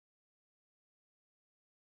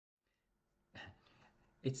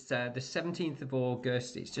It's the 17th of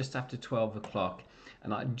August. It's just after 12 o'clock.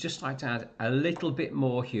 And I'd just like to add a little bit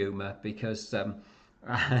more humour because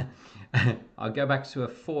I'll go back to a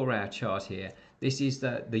 4-hour chart here. This is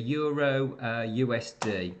the Euro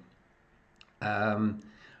USD. I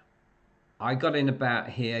got in about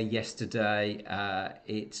here yesterday.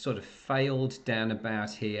 It sort of failed down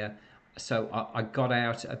about here. So I got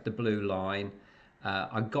out at the blue line.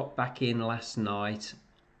 I got back in last night.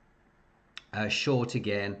 Short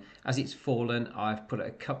again. As it's fallen, I've put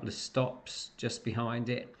a couple of stops just behind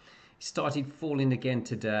it. It started falling again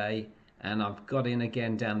today, and I've got in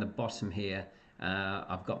again down the bottom here.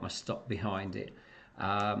 I've got my stop behind it.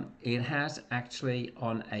 It has actually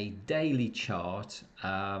on a daily chart,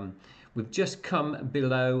 we've just come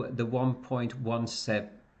below the 1.17,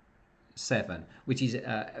 which is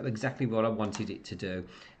exactly what I wanted it to do.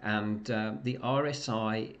 And the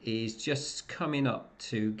RSI is just coming up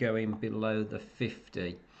to going below the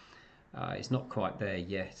 50. It's not quite there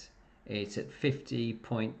yet. It's at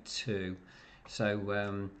 50.2.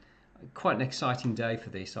 So quite an exciting day for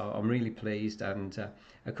this. I'm really pleased. And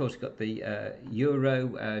of course, we've got the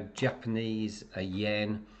Euro, Japanese,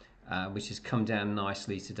 yen, which has come down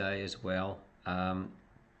nicely today as well. And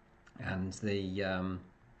the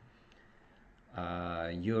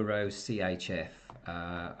Euro CHF.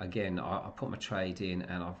 Again, I put my trade in,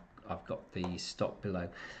 and I've got the stop below.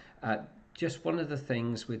 Just one of the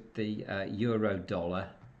things with the euro dollar,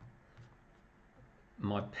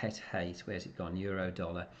 my pet hate. Where's it gone? Euro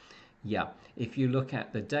dollar. Yeah, if you look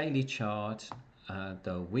at the daily chart,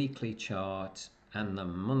 the weekly chart, and the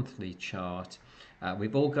monthly chart,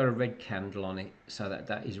 we've all got a red candle on it, so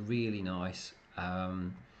that is really nice.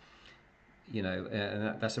 You know,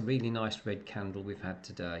 that's a really nice red candle we've had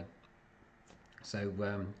today. So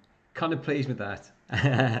kind of pleased with that.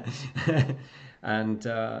 And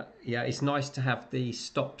yeah, it's nice to have the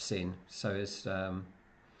stops in. So as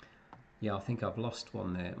yeah, I think I've lost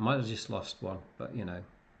one there. Might have just lost one, but you know,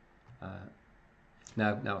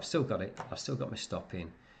 no, I've still got it. I've still got my stop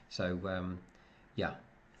in. So yeah,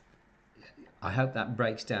 I hope that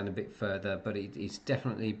breaks down a bit further, but it's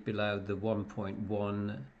definitely below the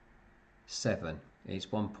 1.17. It's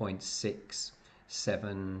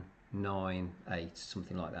 1.6798,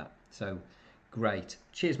 something like that. So great.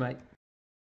 Cheers, mate.